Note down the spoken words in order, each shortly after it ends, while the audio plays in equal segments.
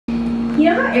You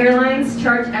know how airlines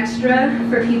charge extra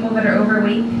for people that are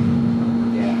overweight?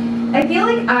 Yeah. I feel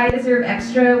like I deserve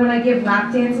extra when I give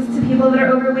lap dances to people that are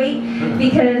overweight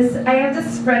because I have to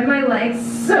spread my legs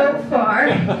so far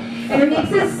and it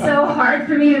makes it so hard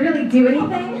for me to really do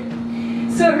anything.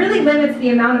 So it really limits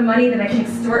the amount of money that I can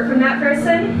extort from that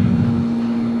person.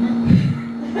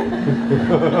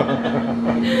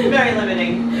 Very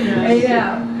limiting. I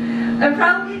know. I'm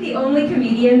probably the only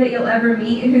comedian that you'll ever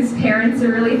meet whose parents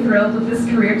are really thrilled with this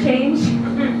career change.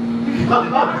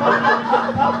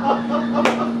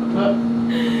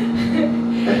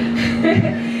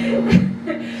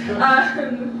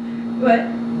 What?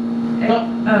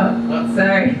 Oh,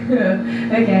 sorry.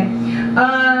 Okay.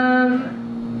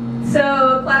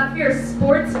 So clap for your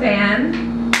sports fan.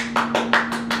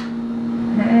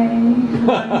 Hey,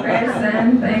 one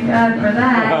person. Thank God for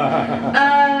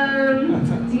that.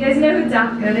 Do you guys know who Doc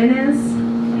Gooden is?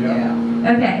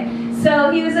 Yeah. Okay, so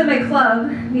he was at my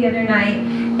club the other night,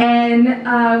 and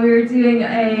we were doing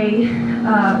a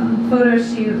photo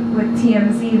shoot with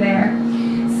TMZ there.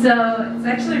 So it's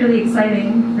actually really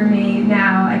exciting for me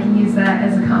now. I can use that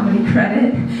as a comedy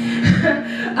credit,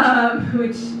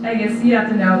 which I guess you have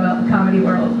to know about the comedy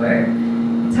world where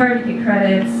it's hard to get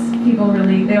credits. People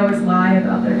they always lie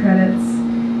about their credits.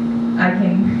 I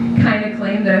can kind of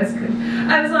claim that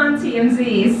I was on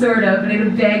TMZ, sort of, but it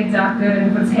would beg Doc Gooden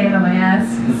to put his hand on my ass.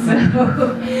 So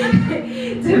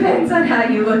it depends on how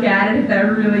you look at it, if that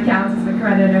really counts as a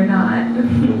credit or not.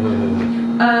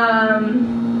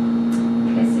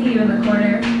 I see you in the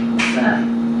corner. What's up?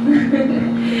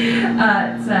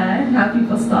 It's how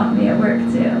people stalk me at work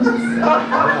too. So.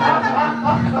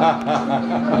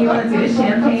 You want to do a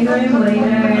champagne room later?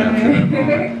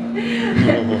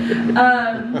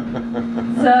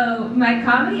 So my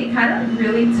comedy, it kind of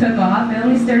really took off. I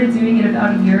only started doing it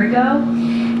about a year ago,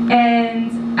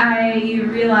 and I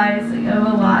realized like, I'm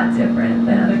a lot different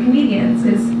than other comedians.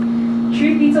 Because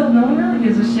truth be told, no one really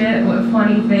gives a shit what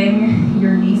funny thing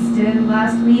your niece did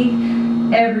last week.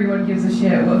 Everyone gives a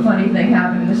shit what funny thing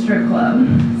happened in the strip club.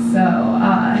 So,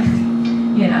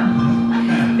 you know,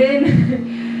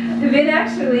 been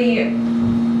actually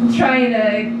trying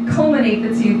to culminate the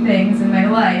two things in my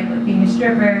life, like being a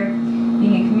stripper,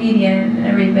 being a comedian, and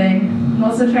everything. I'm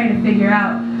also trying to figure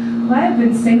out why I've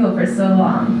been single for so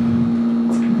long.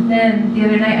 But then the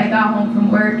other night I got home from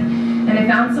work and I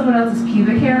found someone else's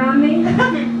pubic hair on me.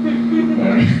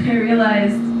 I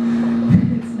realized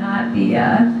it's not the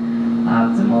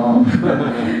optimal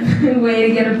way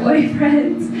to get a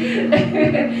boyfriend.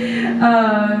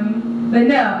 But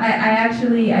no, I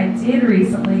did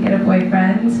recently get a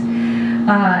boyfriend.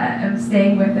 I'm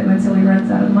staying with him until he runs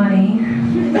out of money.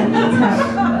 That's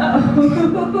how it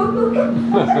goes.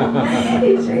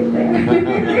 He's right there.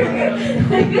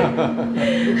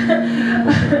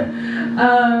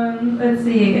 Let's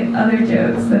see, other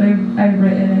jokes that I've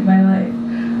written in my life.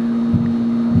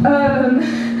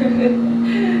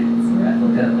 It's a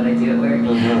replica of what I do at work.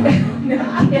 No,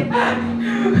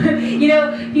 you know,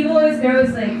 people always know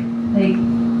like,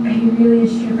 are you really a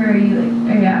stripper? Are you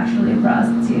actually a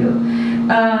prostitute?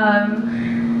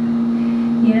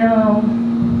 You know,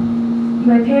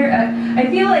 my I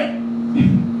feel like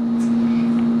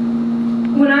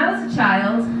when I was a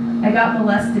child, I got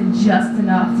molested just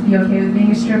enough to be okay with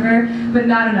being a stripper, but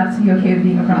not enough to be okay with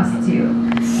being a prostitute.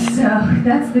 So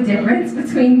that's the difference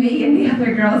between me and the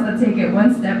other girls that take it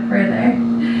one step further.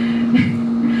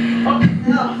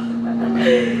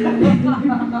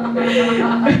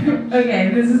 Okay,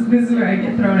 this is where I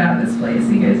get thrown out of this place.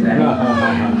 You guys ready?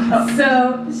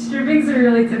 So stripping's a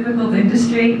really difficult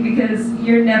industry because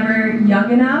you're never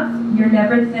young enough, you're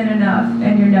never thin enough,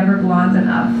 and you're never blonde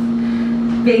enough.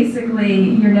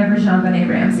 Basically, you're never Jean-Benet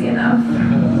Ramsey enough.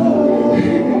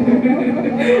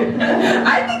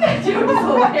 I think that joke is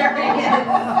hilarious.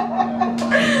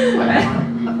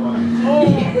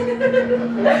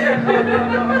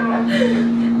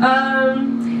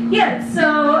 Yeah, so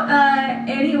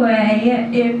anyway,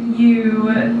 if you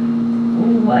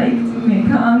liked my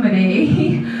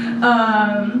comedy,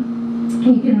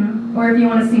 you can, or if you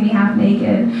want to see me half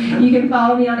naked, you can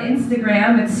follow me on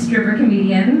Instagram, it's stripper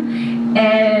comedian,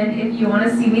 and if you want to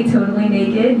see me totally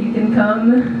naked, you can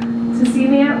come to see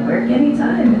me at work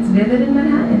anytime. It's Vivid in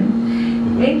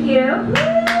Manhattan. Thank you.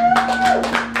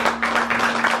 Woo!